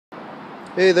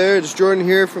Hey there, it's Jordan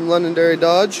here from Londonderry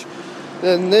Dodge.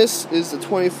 And this is the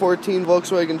 2014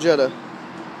 Volkswagen Jetta.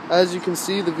 As you can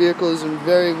see, the vehicle is in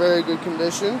very, very good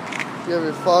condition. You have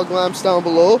your fog lamps down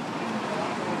below.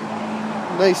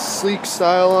 Nice sleek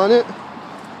style on it.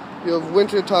 You have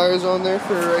winter tires on there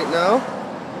for right now.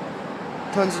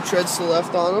 Tons of tread still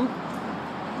left on them.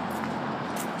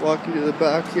 Walk you to the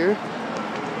back here.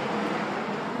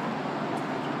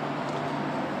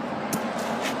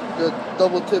 Got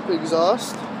double tip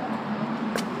exhaust.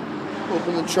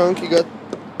 Open the trunk, you got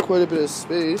quite a bit of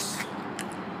space.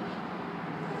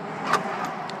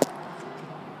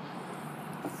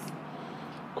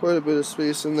 Quite a bit of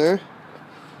space in there.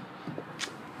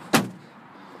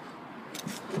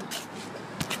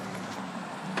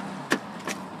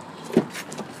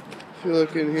 If you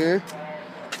look in here,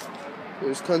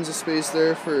 there's tons of space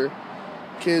there for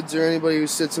kids or anybody who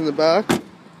sits in the back.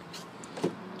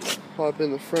 Pop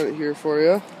in the front here for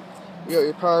you. You got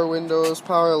your power windows,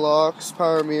 power locks,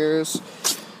 power mirrors,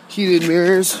 heated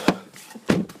mirrors.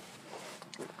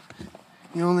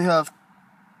 You only have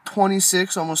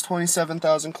 26, almost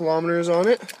 27,000 kilometers on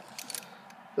it.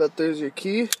 But there's your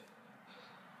key.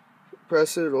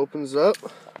 Press it, it opens up.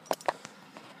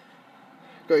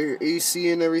 Got your AC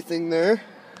and everything there.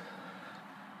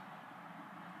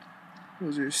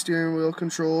 Those are your steering wheel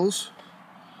controls.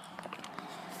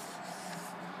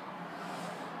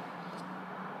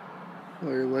 All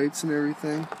your lights and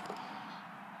everything.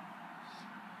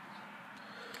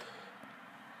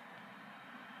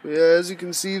 But yeah, as you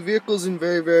can see, vehicle's in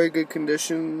very, very good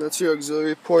condition. That's your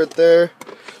auxiliary port there.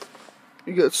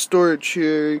 You got storage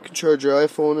here. You can charge your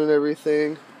iPhone and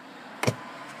everything.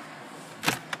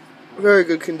 Very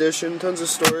good condition. Tons of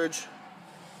storage.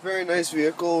 Very nice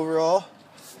vehicle overall.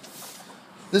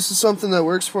 This is something that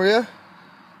works for you.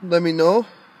 Let me know.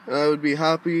 I would be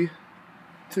happy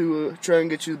to try and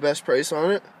get you the best price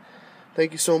on it.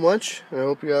 Thank you so much, and I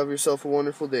hope you have yourself a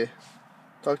wonderful day.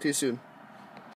 Talk to you soon.